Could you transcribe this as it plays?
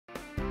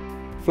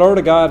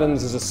Florida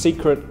Gardens is a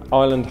secret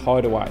island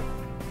hideaway,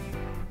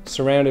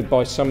 surrounded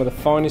by some of the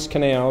finest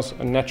canals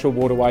and natural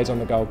waterways on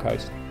the Gold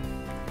Coast.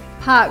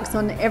 Parks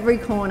on every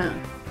corner.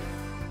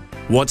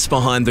 What's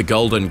behind the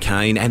golden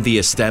cane and the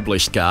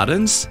established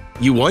gardens?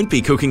 You won't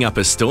be cooking up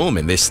a storm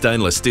in this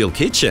stainless steel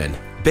kitchen.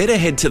 Better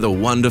head to the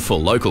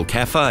wonderful local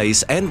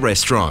cafes and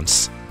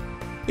restaurants.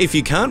 If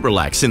you can't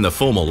relax in the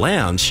formal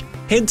lounge,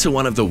 head to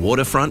one of the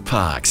waterfront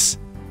parks.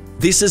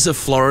 This is a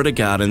Florida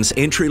Gardens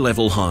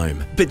entry-level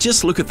home, but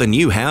just look at the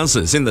new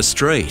houses in the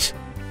street.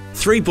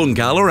 3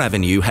 Boongala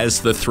Avenue has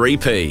the 3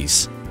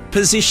 Ps.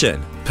 Position,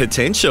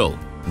 potential.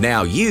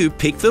 Now you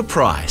pick the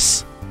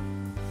price.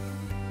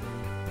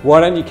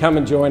 Why don't you come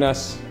and join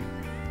us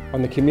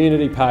on the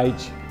community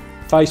page,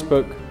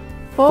 Facebook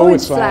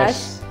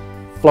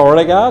 //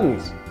 Florida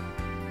Gardens.